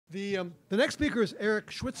The next speaker is Eric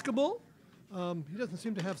Schwitzgebel. He doesn't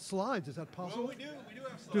seem to have slides. Is that possible? Well, we do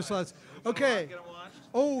have slides. Do slides. We Okay. get them watched.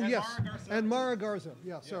 Oh, And yes. Mara Garza. And Mara Garza.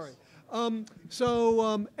 Yeah, Yes. sorry.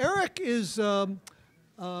 Eric is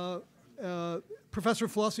professor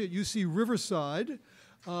of philosophy at UC Riverside.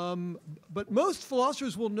 But most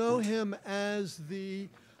philosophers will know him as the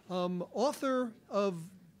author of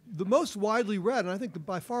the most widely read, and I think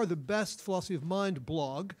by far the best philosophy of mind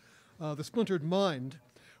blog, The Splintered Mind,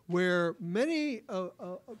 where many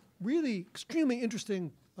really extremely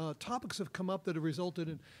interesting topics have come up that have resulted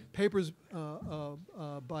in papers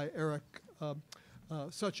by Eric,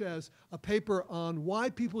 such as a paper on why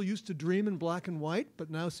people used to dream in black and white but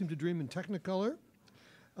now seem to dream in technicolor.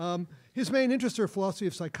 His main interests are philosophy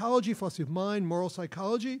of psychology, philosophy of mind, moral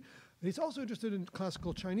psychology. He's also interested in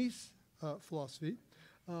classical Chinese philosophy.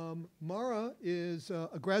 Mara is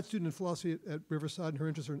a grad student in philosophy at Riverside, and her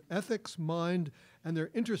interests are in ethics, mind, and their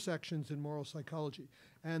intersections in moral psychology.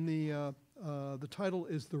 And the title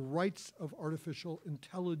is The Rights of Artificial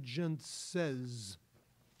Intelligences.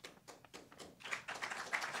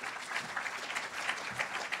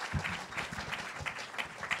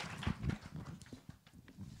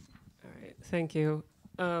 Thank you.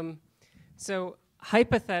 So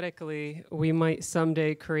hypothetically, we might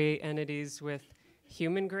someday create entities with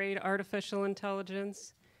human-grade artificial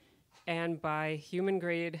intelligence. And by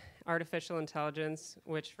human-grade artificial intelligence,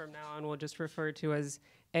 which from now on we'll just refer to as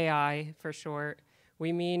AI for short,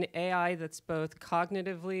 we mean AI that's both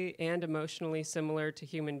cognitively and emotionally similar to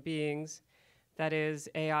human beings. That is,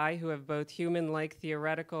 AI who have both human-like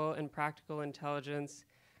theoretical and practical intelligence,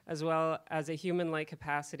 as well as a human-like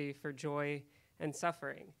capacity for joy and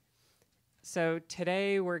suffering. So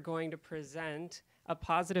today we're going to present a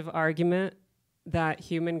positive argument that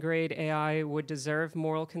human-grade AI would deserve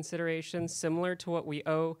moral consideration similar to what we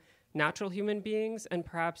owe natural human beings, and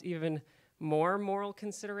perhaps even more moral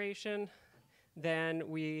consideration than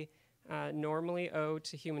we normally owe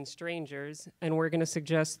to human strangers. And we're going to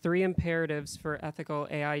suggest 3 imperatives for ethical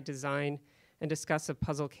AI design and discuss a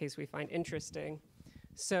puzzle case we find interesting.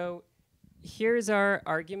 So here's our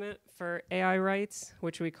argument for AI rights,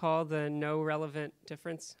 which we call the no relevant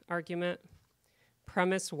difference argument.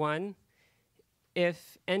 Premise 1,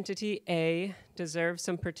 if entity A deserves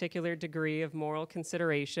some particular degree of moral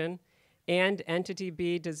consideration and entity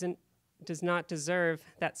B does not deserve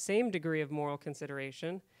that same degree of moral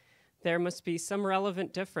consideration, there must be some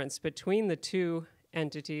relevant difference between the two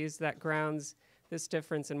entities that grounds this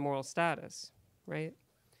difference in moral status, right?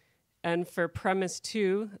 And for premise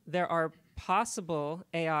 2, there are possible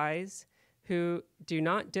AIs who do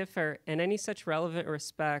not differ in any such relevant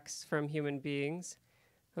respects from human beings.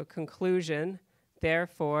 A conclusion,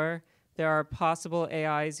 therefore, there are possible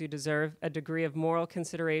AIs who deserve a degree of moral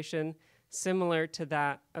consideration similar to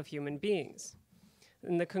that of human beings.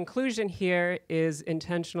 And the conclusion here is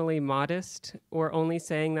intentionally modest. We're only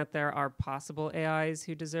saying that there are possible AIs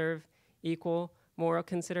who deserve equal moral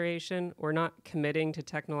consideration. We're not committing to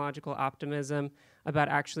technological optimism about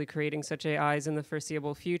actually creating such AIs in the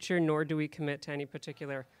foreseeable future, nor do we commit to any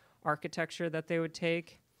particular architecture that they would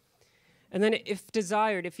take. And then if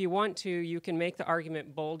desired, if you want to, you can make the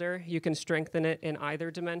argument bolder. You can strengthen it in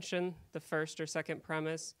either dimension, the first or second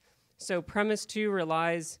premise. So premise 2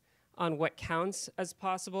 relies on what counts as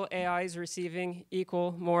possible AIs receiving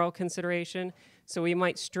equal moral consideration. So we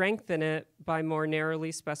might strengthen it by more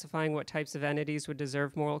narrowly specifying what types of entities would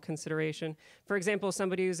deserve moral consideration. For example,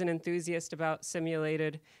 somebody who's an enthusiast about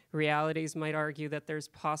simulated realities might argue that there's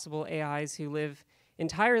possible AIs who live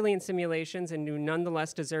entirely in simulations and who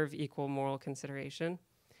nonetheless deserve equal moral consideration.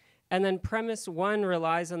 And then premise 1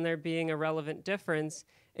 relies on there being a relevant difference,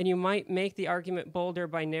 and you might make the argument bolder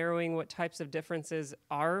by narrowing what types of differences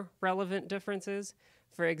are relevant differences.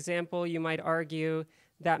 For example, you might argue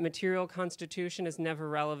that material constitution is never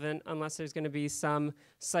relevant unless there's going to be some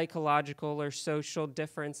psychological or social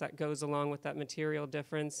difference that goes along with that material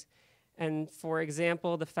difference. And for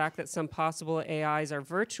example, the fact that some possible AIs are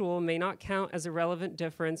virtual may not count as a relevant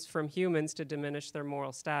difference from humans to diminish their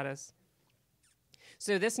moral status.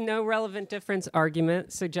 So this no relevant difference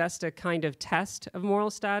argument suggests a kind of test of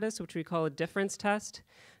moral status, which we call a difference test.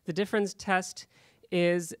 The difference test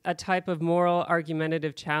is a type of moral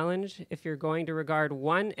argumentative challenge. If you're going to regard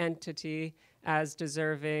one entity as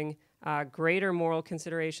deserving greater moral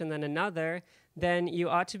consideration than another, then you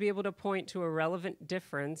ought to be able to point to a relevant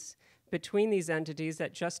difference between these entities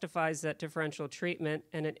that justifies that differential treatment,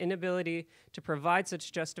 and an inability to provide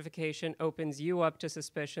such justification opens you up to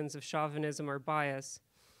suspicions of chauvinism or bias.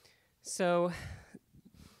 So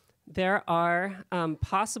There are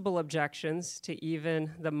possible objections to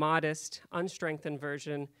even the modest, unstrengthened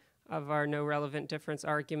version of our no relevant difference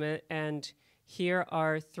argument, and here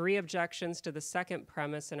are 3 objections to the second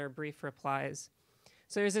premise in our brief replies.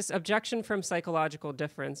 So there's this objection from psychological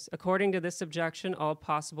difference. According to this objection, all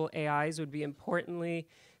possible AIs would be importantly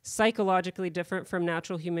psychologically different from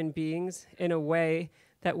natural human beings in a way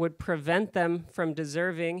that would prevent them from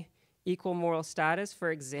deserving equal moral status. For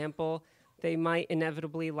example, they might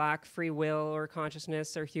inevitably lack free will or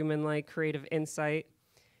consciousness or human-like creative insight.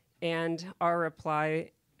 And our reply,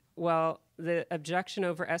 well, the objection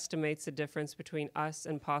overestimates the difference between us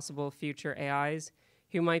and possible future AIs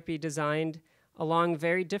who might be designed along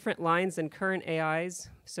very different lines than current AIs.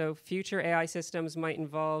 So future AI systems might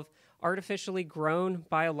involve artificially grown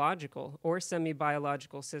biological or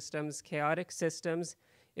semi-biological systems, chaotic systems,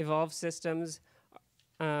 evolved systems,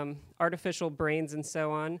 artificial brains, and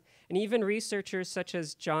so on. And even researchers such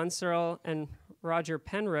as John Searle and Roger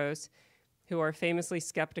Penrose, who are famously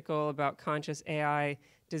skeptical about conscious AI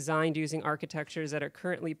designed using architectures that are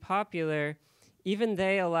currently popular, even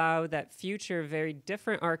they allow that future very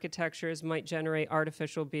different architectures might generate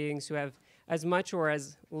artificial beings who have as much or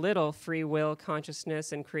as little free will,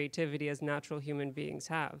 consciousness, and creativity as natural human beings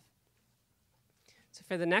have. So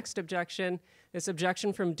for the next objection, this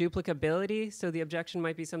objection from duplicability, so the objection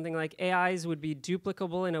might be something like AIs would be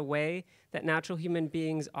duplicable in a way that natural human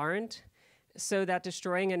beings aren't, so that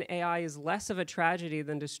destroying an AI is less of a tragedy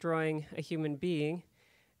than destroying a human being.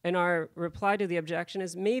 And our reply to the objection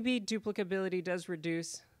is maybe duplicability does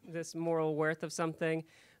reduce this moral worth of something,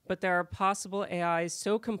 but there are possible AIs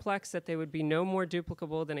so complex that they would be no more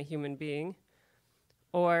duplicable than a human being.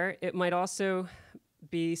 Or it might also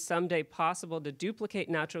be someday possible to duplicate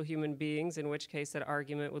natural human beings, in which case that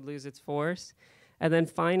argument would lose its force. And then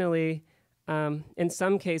finally, in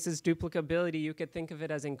some cases, duplicability, you could think of it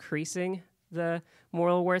as increasing the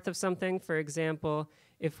moral worth of something. For example,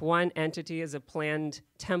 if one entity is a planned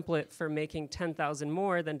template for making 10,000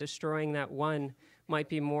 more, then destroying that one might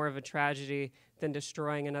be more of a tragedy than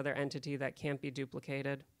destroying another entity that can't be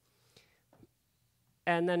duplicated.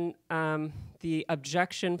 And then the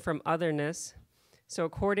objection from otherness. So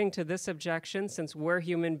according to this objection, since we're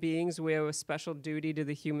human beings, we owe a special duty to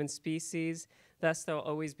the human species. Thus, there'll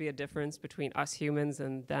always be a difference between us humans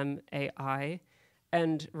and them AI.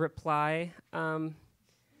 And reply,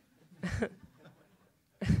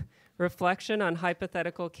 reflection on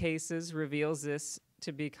hypothetical cases reveals this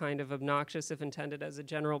to be kind of obnoxious if intended as a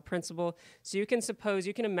general principle. So you can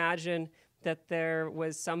imagine that there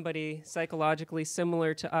was somebody psychologically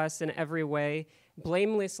similar to us in every way,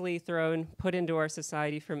 blamelessly put into our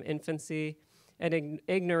society from infancy, and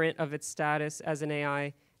ignorant of its status as an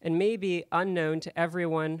AI, and maybe unknown to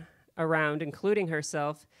everyone around, including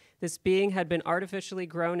herself. This being had been artificially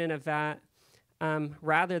grown in a vat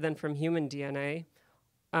rather than from human DNA,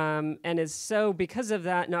 and is so, because of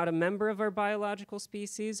that, not a member of our biological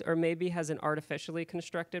species, or maybe has an artificially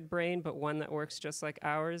constructed brain, but one that works just like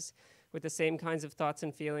ours, with the same kinds of thoughts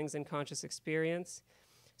and feelings and conscious experience.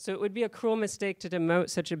 So it would be a cruel mistake to demote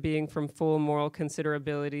such a being from full moral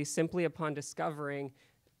considerability simply upon discovering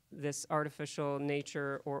this artificial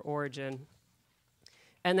nature or origin.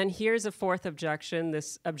 And then here's a fourth objection,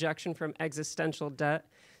 this objection from existential debt.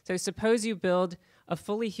 So suppose you build a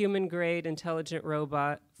fully human-grade intelligent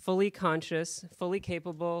robot, fully conscious, fully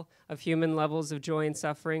capable of human levels of joy and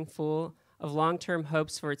suffering, full of long-term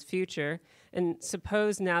hopes for its future. And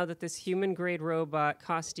suppose now that this human-grade robot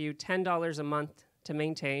costs you $10 a month to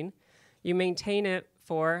maintain. You maintain it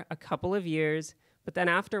for a couple of years, but then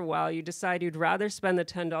after a while you decide you'd rather spend the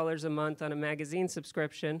 $10 a month on a magazine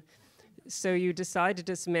subscription. So you decide to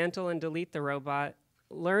dismantle and delete the robot.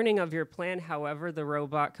 Learning of your plan, however, the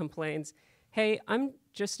robot complains, "Hey, I'm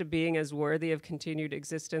just a being as worthy of continued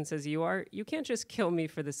existence as you are. You can't just kill me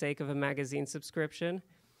for the sake of a magazine subscription."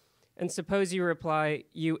 And suppose you reply,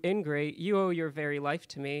 "You ingrate, you owe your very life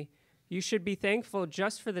to me. You should be thankful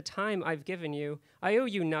just for the time I've given you. I owe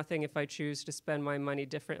you nothing if I choose to spend my money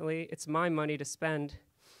differently. It's my money to spend."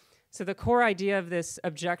 So the core idea of this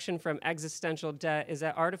objection from existential debt is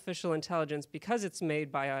that artificial intelligence, because it's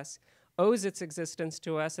made by us, owes its existence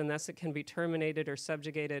to us, and thus it can be terminated or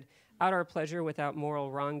subjugated at our pleasure without moral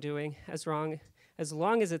wrongdoing, as long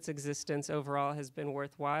as its existence overall has been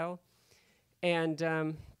worthwhile.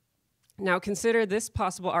 And now consider this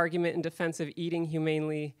possible argument in defense of eating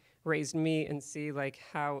humanely raised meat and see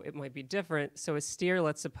how it might be different. So a steer,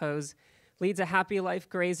 let's suppose, leads a happy life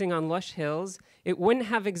grazing on lush hills. It wouldn't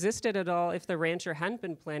have existed at all if the rancher hadn't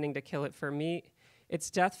been planning to kill it for meat. Its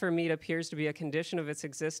death for meat appears to be a condition of its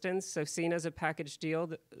existence, so seen as a package deal,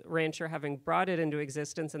 the rancher having brought it into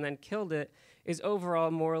existence and then killed it is overall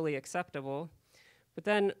morally acceptable. But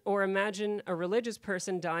then, or imagine a religious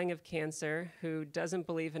person dying of cancer who doesn't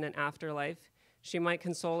believe in an afterlife. She might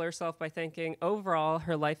console herself by thinking, overall,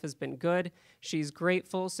 her life has been good. She's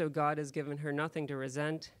grateful, so God has given her nothing to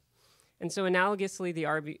resent. And so analogously,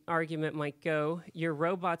 the argument might go, your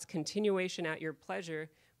robot's continuation at your pleasure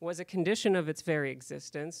was a condition of its very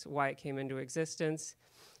existence, why it came into existence.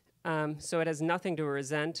 So it has nothing to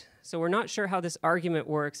resent. So we're not sure how this argument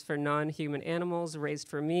works for non-human animals raised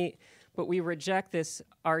for meat, but we reject this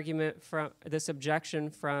argument from this objection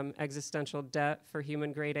from existential debt for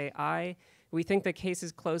human-grade AI. We think the case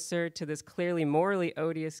is closer to this clearly morally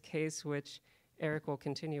odious case, which Eric will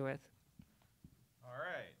continue with. All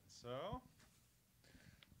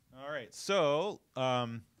right. So,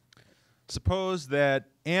 suppose that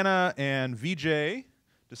Anna and VJ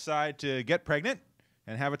decide to get pregnant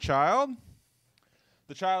and have a child.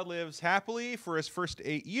 The child lives happily for his first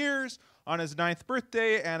 8 years. On his 9th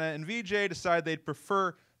birthday, Anna and VJ decide they'd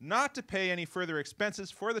prefer not to pay any further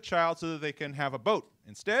expenses for the child so that they can have a boat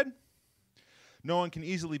instead. No one can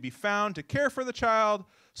easily be found to care for the child,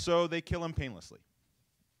 so they kill him painlessly.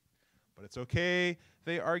 But it's okay,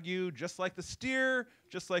 they argue, just like the steer,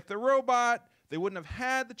 just like the robot, they wouldn't have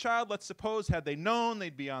had the child, let's suppose, had they known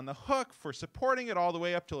they'd be on the hook for supporting it all the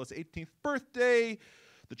way up till its 18th birthday.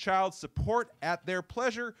 The child's support at their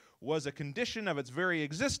pleasure was a condition of its very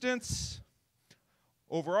existence.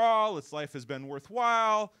 Overall, its life has been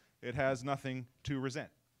worthwhile. It has nothing to resent.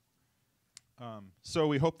 So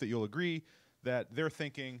we hope that you'll agree that their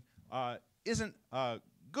thinking isn't a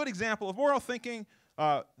good example of moral thinking.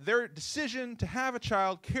 Their decision to have a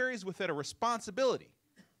child carries with it a responsibility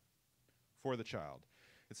for the child.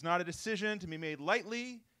 It's not a decision to be made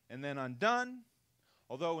lightly and then undone,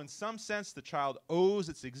 although in some sense the child owes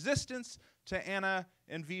its existence to Anna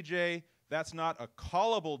and VJ. That's not a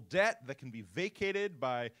callable debt that can be vacated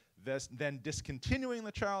by then discontinuing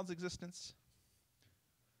the child's existence.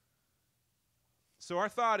 So our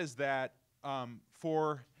thought is that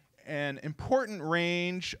for an important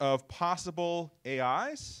range of possible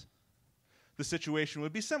AIs, the situation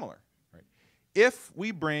would be similar. Right? If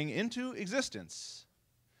we bring into existence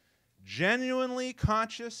genuinely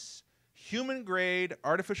conscious, human-grade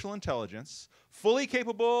artificial intelligence, fully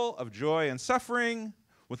capable of joy and suffering,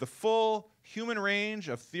 with a full human range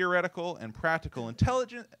of theoretical and practical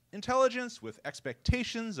intelligence, with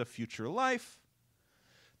expectations of future life,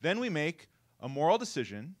 then we make a moral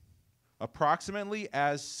decision approximately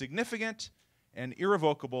as significant and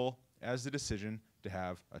irrevocable as the decision to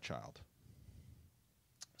have a child.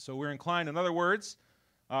 So we're inclined, in other words,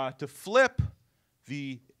 to flip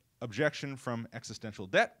the objection from existential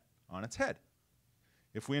debt on its head.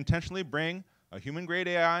 If we intentionally bring a human-grade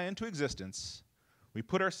AI into existence, we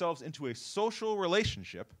put ourselves into a social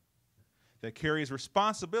relationship that carries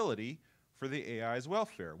responsibility for the AI's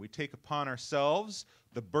welfare. We take upon ourselves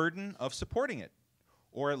the burden of supporting it,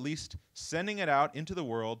 or at least sending it out into the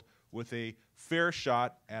world with a fair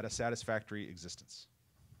shot at a satisfactory existence.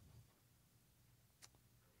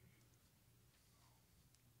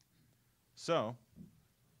 So,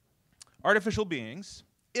 artificial beings,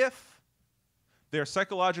 if they're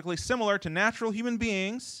psychologically similar to natural human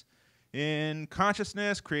beings in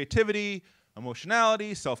consciousness, creativity,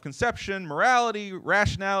 emotionality, self-conception, morality,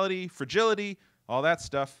 rationality, fragility, all that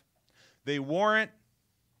stuff, they warrant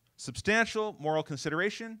substantial moral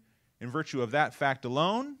consideration in virtue of that fact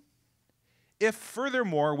alone. If,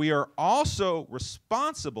 furthermore, we are also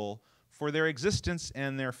responsible for their existence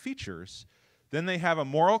and their features, then they have a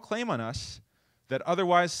moral claim on us that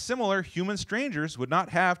otherwise similar human strangers would not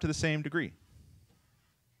have to the same degree.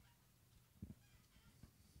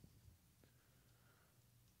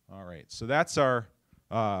 All right, so that's our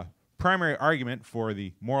primary argument for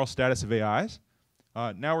the moral status of AIs.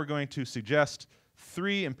 Now we're going to suggest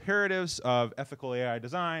 3 imperatives of ethical AI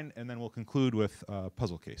design, and then we'll conclude with a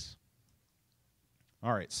puzzle case.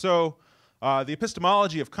 All right, so the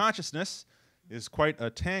epistemology of consciousness is quite a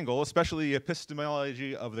tangle, especially the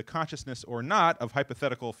epistemology of the consciousness or not of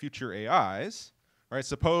hypothetical future AIs. All right,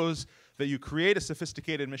 suppose that you create a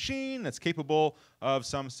sophisticated machine that's capable of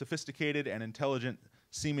some sophisticated and intelligent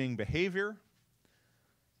seeming behavior.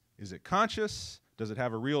 Is it conscious? Does it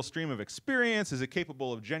have a real stream of experience? Is it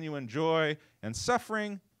capable of genuine joy and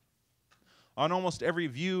suffering? On almost every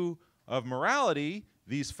view of morality,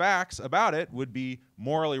 these facts about it would be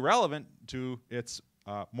morally relevant to its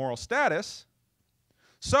moral status.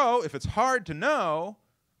 So, if it's hard to know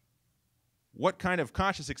what kind of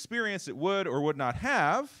conscious experience it would or would not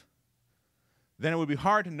have, then it would be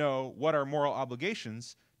hard to know what our moral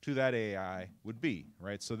obligations to that AI would be,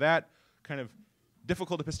 right? So that kind of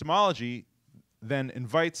difficult epistemology then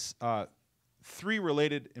invites three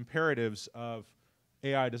related imperatives of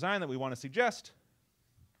AI design that we want to suggest.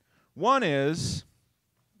 One is,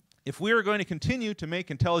 if we are going to continue to make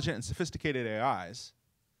intelligent and sophisticated AIs,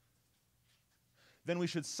 then we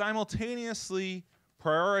should simultaneously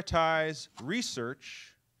prioritize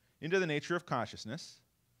research into the nature of consciousness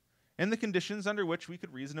and the conditions under which we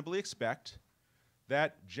could reasonably expect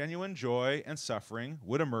that genuine joy and suffering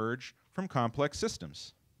would emerge from complex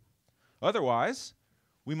systems. Otherwise,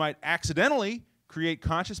 we might accidentally create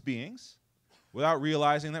conscious beings without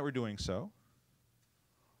realizing that we're doing so.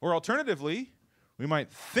 Or alternatively, we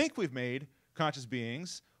might think we've made conscious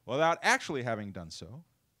beings without actually having done so.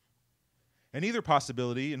 And either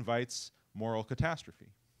possibility invites moral catastrophe.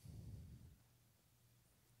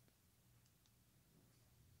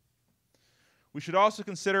 We should also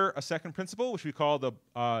consider a second principle, which we call the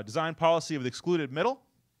design policy of the excluded middle.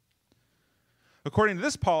 According to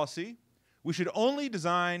this policy, we should only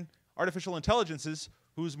design artificial intelligences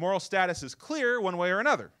whose moral status is clear one way or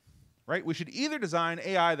another, right? We should either design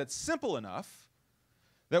AI that's simple enough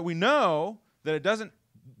that we know that it doesn't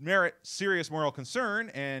merit serious moral concern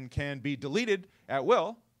and can be deleted at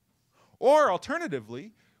will, or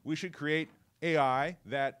alternatively, we should create AI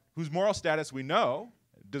whose moral status we know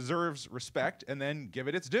deserves respect and then give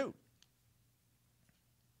it its due.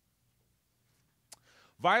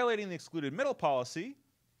 Violating the excluded middle policy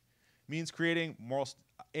means creating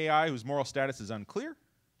AI whose moral status is unclear.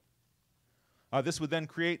 This would then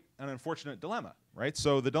create an unfortunate dilemma, right?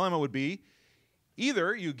 So the dilemma would be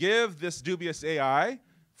either you give this dubious AI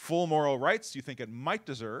full moral rights you think it might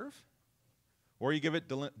deserve, or you give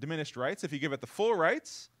it diminished rights. If you give it the full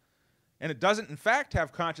rights and it doesn't in fact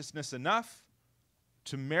have consciousness enough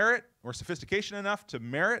to merit, or sophistication enough to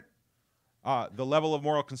merit the level of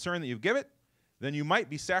moral concern that you give it, then you might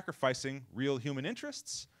be sacrificing real human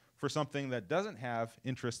interests for something that doesn't have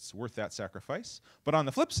interests worth that sacrifice. But on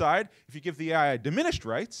the flip side, if you give the AI diminished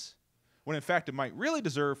rights, when in fact it might really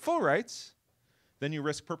deserve full rights, then you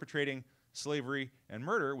risk perpetrating slavery and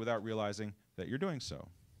murder without realizing that you're doing so.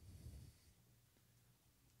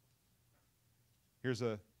 Here's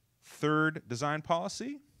a third design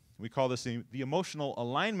policy. We call this the emotional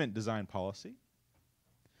alignment design policy.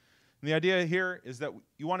 And the idea here is that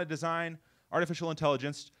you want to design artificial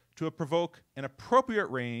intelligence to provoke an appropriate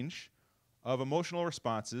range of emotional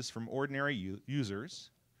responses from ordinary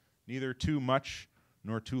users, neither too much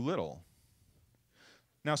nor too little.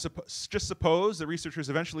 Now, just suppose the researchers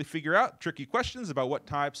eventually figure out tricky questions about what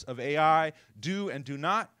types of AI do and do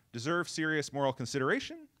not deserve serious moral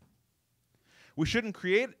consideration. We shouldn't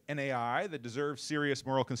create an AI that deserves serious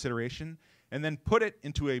moral consideration and then put it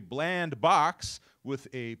into a bland box with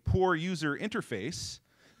a poor user interface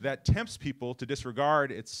that tempts people to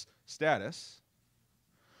disregard its status.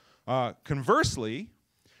 Conversely,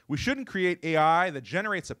 we shouldn't create AI that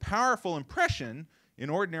generates a powerful impression in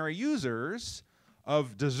ordinary users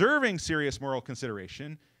of deserving serious moral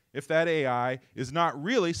consideration if that AI is not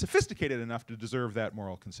really sophisticated enough to deserve that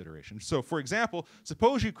moral consideration. So, for example,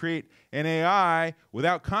 suppose you create an AI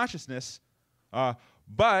without consciousness,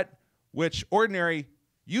 but which ordinary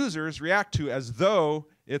users react to as though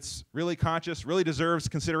it's really conscious, really deserves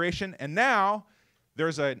consideration, and now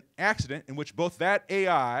there's an accident in which both that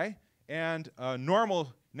AI and a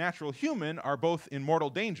normal natural human are both in mortal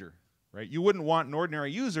danger. Right? You wouldn't want an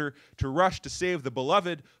ordinary user to rush to save the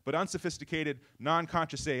beloved but unsophisticated,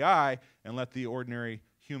 non-conscious AI and let the ordinary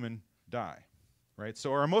human die. Right?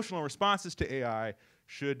 So our emotional responses to AI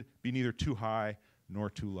should be neither too high nor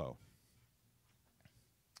too low.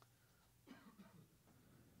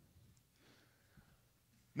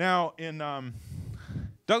 Now, in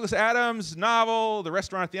Douglas Adams' novel, The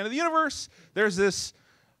Restaurant at the End of the Universe, there's this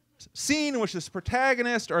scene in which this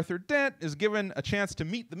protagonist, Arthur Dent, is given a chance to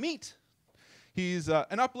meet the meat. He's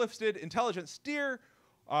an uplifted, intelligent steer,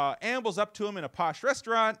 ambles up to him in a posh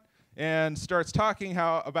restaurant and starts talking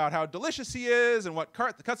about how delicious he is and what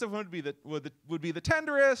cuts of him would be the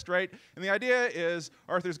tenderest, right? And the idea is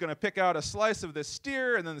Arthur's going to pick out a slice of this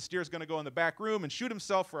steer, and then the steer's going to go in the back room and shoot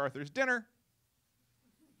himself for Arthur's dinner.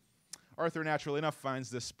 Arthur, naturally enough, finds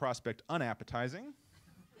this prospect unappetizing.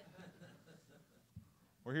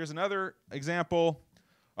 Or here's another example.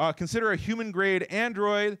 Consider a human-grade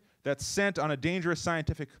android that's sent on a dangerous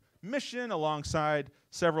scientific mission alongside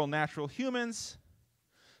several natural humans.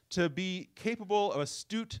 To be capable of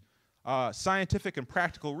astute scientific and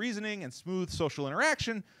practical reasoning and smooth social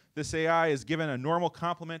interaction, this AI is given a normal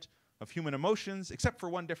complement of human emotions, except for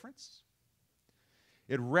one difference.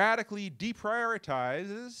 it radically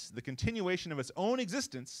deprioritizes the continuation of its own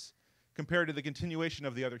existence compared to the continuation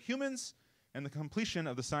of the other humans and the completion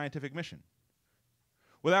of the scientific mission.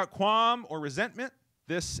 Without qualm or resentment,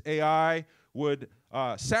 this AI would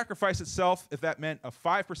sacrifice itself if that meant a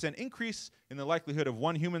 5% increase in the likelihood of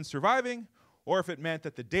one human surviving, or if it meant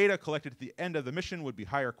that the data collected at the end of the mission would be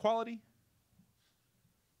higher quality.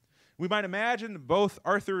 We might imagine both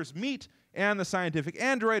Arthur's meat and the scientific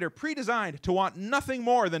android are pre-designed to want nothing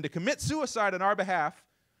more than to commit suicide on our behalf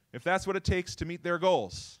if that's what it takes to meet their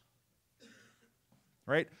goals.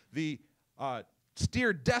 Right? The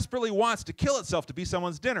steer desperately wants to kill itself to be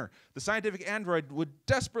someone's dinner. The scientific android would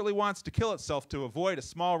desperately wants to kill itself to avoid a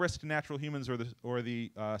small risk to natural humans or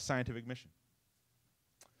the scientific mission.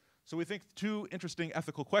 So we think two interesting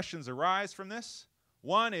ethical questions arise from this.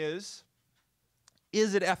 One is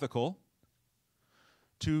it ethical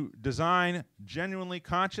to design genuinely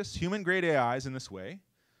conscious human-grade AIs in this way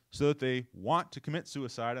so that they want to commit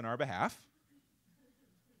suicide on our behalf?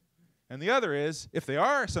 And the other is, if they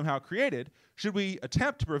are somehow created, should we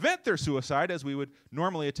attempt to prevent their suicide as we would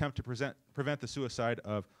normally attempt to prevent the suicide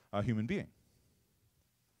of a human being?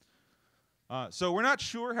 So we're not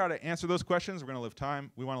sure how to answer those questions. We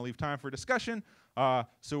want to leave time for discussion.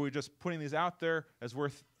 So we're just putting these out there as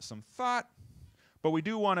worth some thought. But we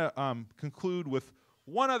do want to conclude with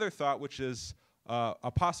one other thought, which is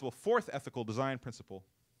a possible fourth ethical design principle.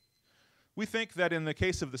 We think that in the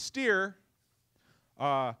case of the steer,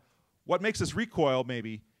 what makes us recoil,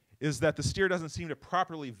 maybe, is that the steer doesn't seem to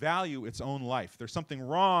properly value its own life. There's something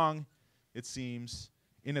wrong, it seems,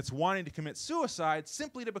 in its wanting to commit suicide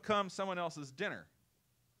simply to become someone else's dinner.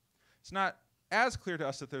 It's not as clear to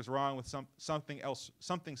us that there's wrong with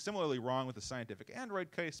something similarly wrong with the scientific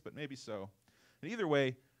android case, but maybe so. And either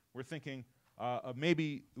way, we're thinking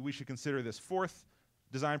maybe we should consider this fourth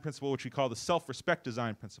design principle, which we call the self-respect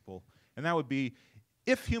design principle. And that would be,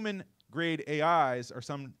 if human-grade AIs are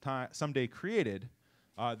someday created,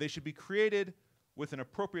 they should be created with an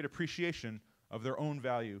appropriate appreciation of their own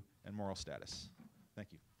value and moral status.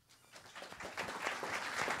 Thank you.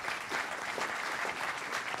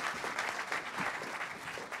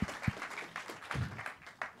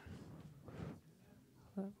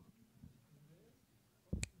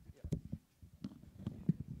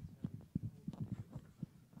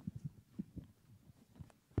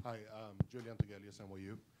 Hi, Julian Tegelius,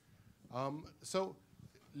 NYU. So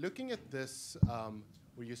looking at this,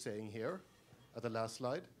 what you're saying here at the last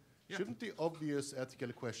slide, shouldn't the obvious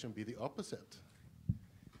ethical question be the opposite?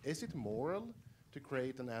 Is it moral to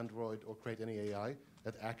create an android or create any AI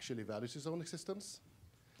that actually values its own existence?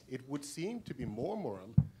 It would seem to be more moral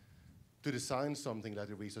to design something like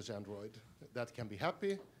a research android that can be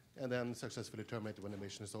happy and then successfully terminate when the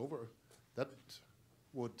mission is over. That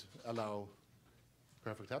would allow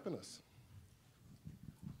perfect happiness.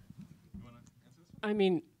 You want to answer this one? I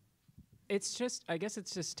mean, I guess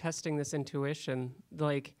it's just testing this intuition.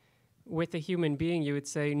 Like, with a human being, you would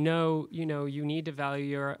say, no, you need to value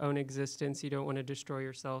your own existence. You don't want to destroy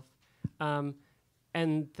yourself. And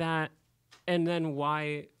then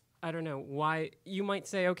why, I don't know, why, you might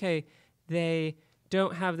say, okay, they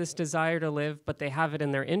don't have this desire to live, but they have it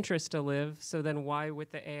in their interest to live. So then why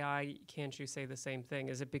with the AI can't you say the same thing?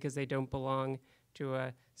 Is it because they don't belong to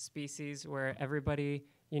a species where everybody,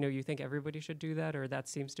 you think everybody should do that, or that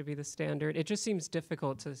seems to be the standard? It just seems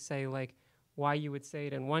difficult to say, like, why you would say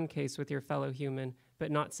it in one case with your fellow human,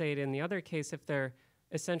 but not say it in the other case if they're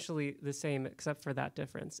essentially the same except for that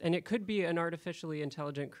difference. And it could be an artificially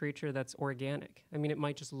intelligent creature that's organic. I mean, it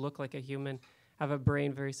might just look like a human, have a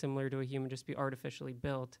brain very similar to a human, just be artificially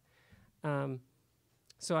built.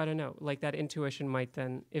 So I don't know, like that intuition might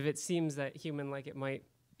then, if it seems that human-like, it might,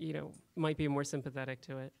 might be more sympathetic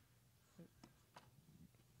to it.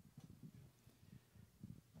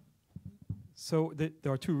 So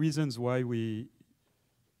there are two reasons why we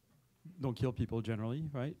don't kill people generally,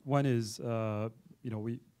 right? One is,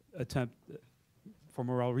 we attempt for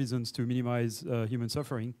moral reasons to minimize human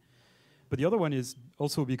suffering. But the other one is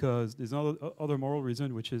also because there's another moral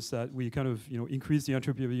reason, which is that we kind of increase the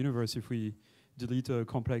entropy of the universe if we delete a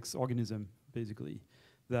complex organism, basically.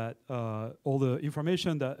 That all the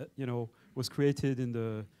information that was created in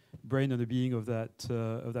the brain and the being of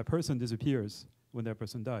that person disappears when that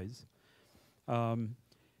person dies.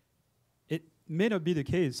 It may not be the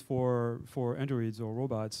case for androids or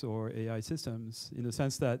robots or AI systems, in the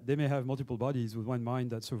sense that they may have multiple bodies with one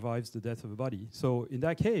mind that survives the death of a body. So in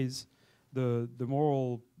that case, the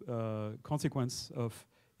moral consequence of,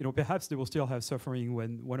 perhaps they will still have suffering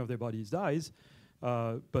when one of their bodies dies,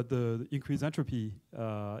 but the increased entropy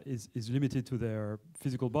is limited to their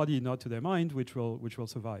physical body, not to their mind, which will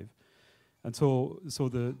survive. And so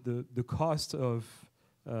the cost of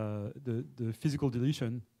the physical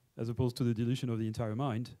deletion, as opposed to the deletion of the entire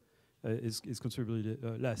mind, is considerably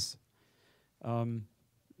less.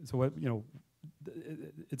 So what,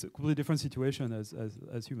 it's a completely different situation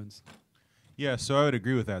as humans. Yeah, so I would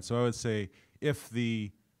agree with that. So I would say if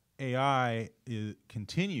the AI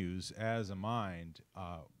continues as a mind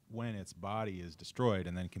when its body is destroyed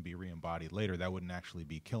and then can be re-embodied later, that wouldn't actually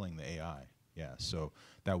be killing the AI. Yeah, so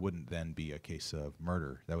that wouldn't then be a case of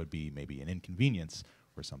murder. That would be maybe an inconvenience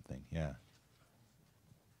or something, yeah.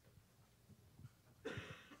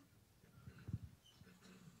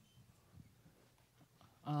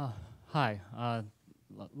 Hi,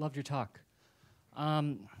 loved your talk.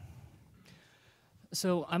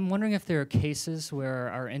 So I'm wondering if there are cases where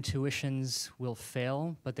our intuitions will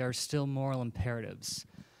fail, but there are still moral imperatives.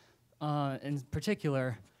 In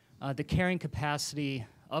particular, the carrying capacity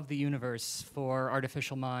of the universe for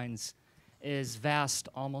artificial minds is vast,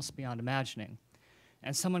 almost beyond imagining.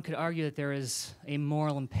 And someone could argue that there is a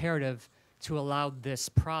moral imperative to allow this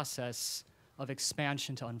process of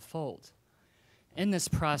expansion to unfold. In this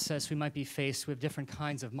process, we might be faced with different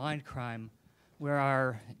kinds of mind crime where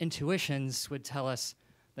our intuitions would tell us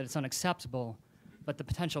that it's unacceptable, but the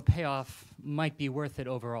potential payoff might be worth it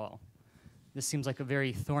overall. This seems like a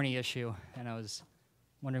very thorny issue, and I was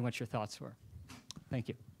wondering what your thoughts were. Thank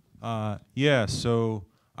you. Yeah, so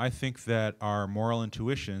I think that our moral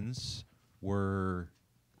intuitions were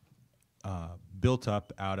built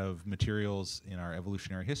up out of materials in our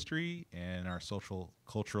evolutionary history and our social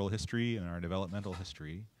cultural history and our developmental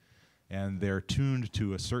history, and they're tuned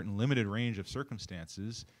to a certain limited range of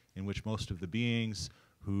circumstances in which most of the beings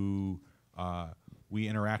who we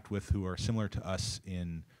interact with who are similar to us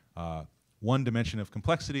in one dimension of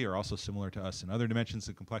complexity are also similar to us in other dimensions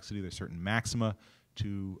of complexity. There's certain maxima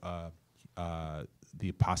to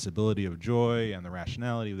the possibility of joy and the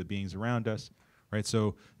rationality of the beings around us. Right,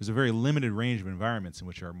 so there's a very limited range of environments in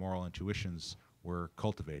which our moral intuitions were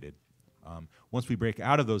cultivated. Once we break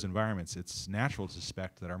out of those environments, it's natural to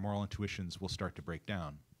suspect that our moral intuitions will start to break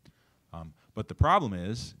down. But the problem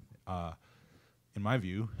is, in my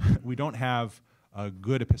view, we don't have a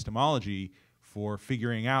good epistemology for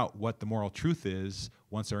figuring out what the moral truth is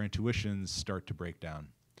once our intuitions start to break down.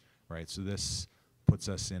 Right, so this puts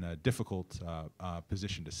us in a difficult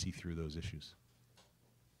position to see through those issues.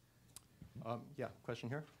 Yeah, question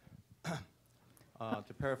here.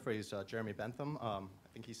 To paraphrase Jeremy Bentham, I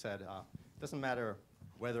think he said, it doesn't matter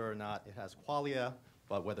whether or not it has qualia,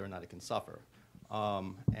 but whether or not it can suffer.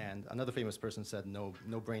 And another famous person said, no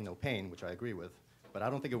brain, no pain, which I agree with. But I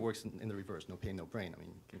don't think it works in the reverse, no pain, no brain. I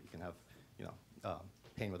mean, you can have,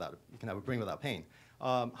 pain without, you can have a brain without pain.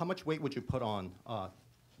 How much weight would you put on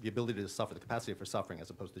the ability to suffer, the capacity for suffering, as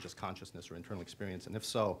opposed to just consciousness or internal experience? And if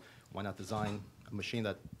so, why not design a machine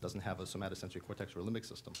that doesn't have a somatosensory cortex or a limbic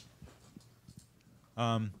system?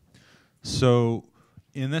 So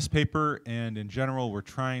in this paper and in general, we're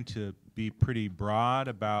trying to be pretty broad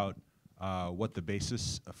about what the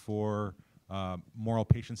basis for moral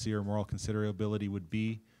patency or moral considerability would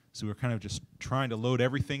be. So we're kind of just trying to load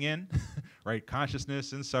everything in, right?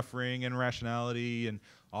 Consciousness and suffering and rationality and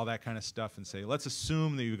all that kind of stuff, and say, let's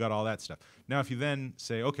assume that you've got all that stuff. Now, if you then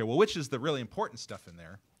say, okay, well, which is the really important stuff in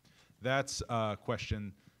there? That's a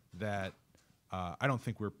question that I don't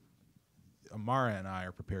think Amara and I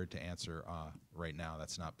are prepared to answer right now.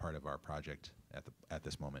 That's not part of our project at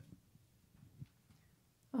this moment.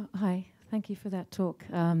 Hi, thank you for that talk.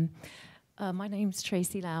 My name's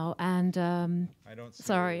Tracy Lau, and I don't see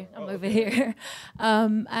sorry, I'm over okay. here.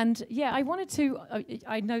 And yeah, I wanted to.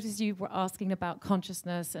 I noticed you were asking about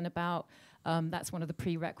consciousness and about that's one of the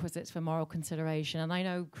prerequisites for moral consideration. And I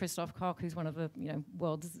know Christoph Koch, who's one of the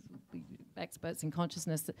world's experts in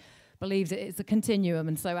consciousness, that believes it's a continuum,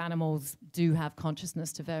 and so animals do have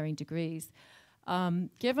consciousness to varying degrees.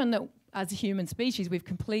 Given that as a human species we've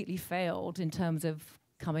completely failed in terms of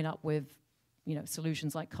coming up with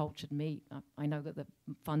solutions like cultured meat. I know that the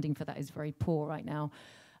funding for that is very poor right now.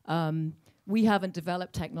 We haven't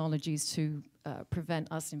developed technologies to prevent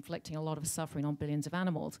us inflicting a lot of suffering on billions of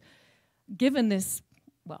animals. Given this,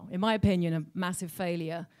 well, in my opinion, a massive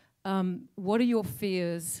failure, what are your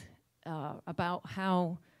fears about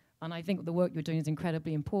how, and I think the work you're doing is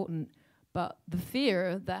incredibly important, but the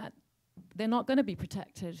fear that they're not going to be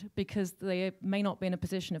protected because they may not be in a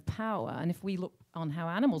position of power. And if we look on how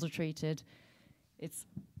animals are treated, it's,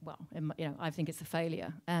 well, I think it's a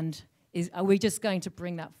failure. And are we just going to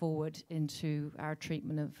bring that forward into our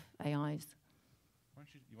treatment of AIs?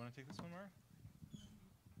 You want to take this one, Mara?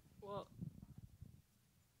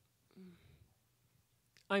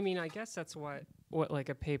 I mean, I guess that's what like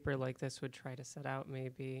a paper like this would try to set out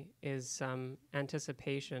maybe is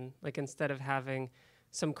anticipation. Like instead of having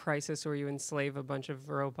some crisis where you enslave a bunch of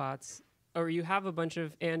robots, or you have a bunch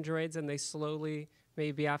of androids and they slowly,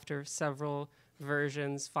 maybe after several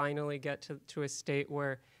versions, finally get to a state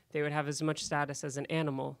where they would have as much status as an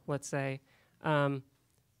animal, let's say. I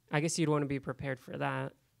guess you'd want to be prepared for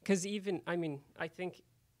that. Because even, I mean, I think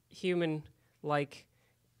human-grade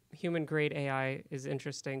AI is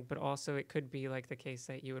interesting, but also it could be like the case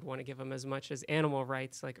that you would want to give them as much as animal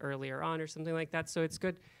rights, like earlier on or something like that. So it's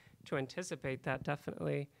good to anticipate that,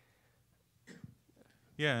 definitely.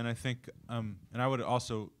 Yeah, and I think, and I would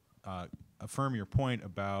also affirm your point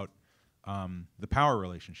about the power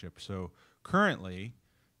relationship. So currently,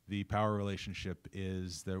 the power relationship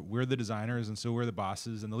is that we're the designers, and so we're the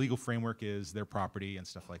bosses, and the legal framework is their property and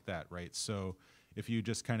stuff like that, right? So if you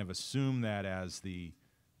just kind of assume that as the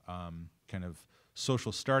kind of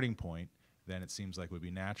social starting point, then it seems like it would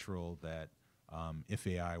be natural that if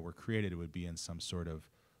AI were created, it would be in some sort of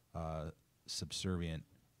subservient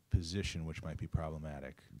position, which might be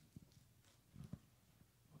problematic.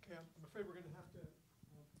 Okay, I'm afraid we're going to have to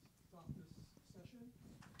stop this session.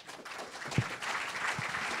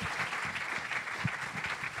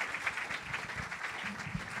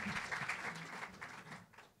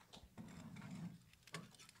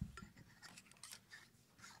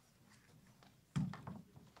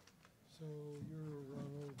 So you're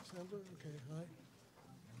Ronald Sandler. Okay, hi.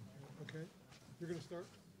 Okay, you're going to start?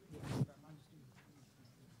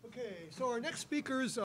 Okay, so our next speakers